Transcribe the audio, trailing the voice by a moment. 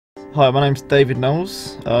Hi, my name's David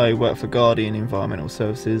Knowles. I work for Guardian Environmental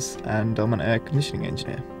Services and I'm an air conditioning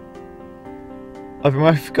engineer. I've been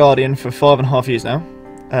working for Guardian for 5.5 years now.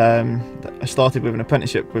 I started with an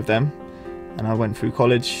apprenticeship with them and I went through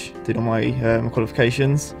college, did all my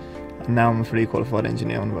qualifications, and now I'm a fully qualified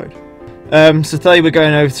engineer on the road. So today we're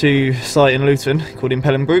going over to a site in Luton called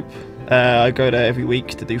Impellam Group. I go there every week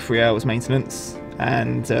to do 3 hours maintenance,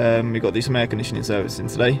 and we've got to do some air conditioning servicing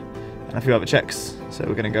today and a few other checks, so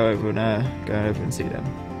we're going to go over and see them.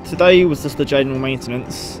 Today was just the general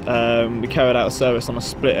maintenance. We carried out a service on a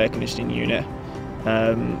split air conditioning unit.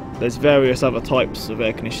 There's various other types of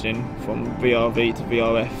air conditioning, from VRV to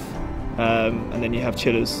VRF, and then you have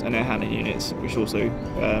chillers and air handling units which also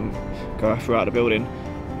go throughout the building.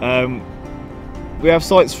 We have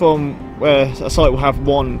sites from where a site will have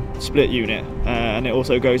one split unit, and it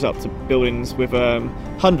also goes up to buildings with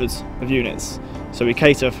hundreds of units, so we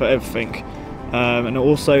cater for everything. And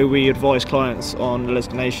also we advise clients on the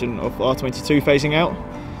designation of R22 phasing out,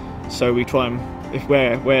 so we try and,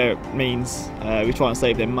 where it means, we try and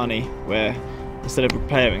save them money, where instead of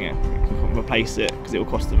repairing it, we can replace it because it will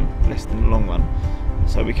cost them less in the long run.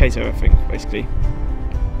 So we cater everything basically.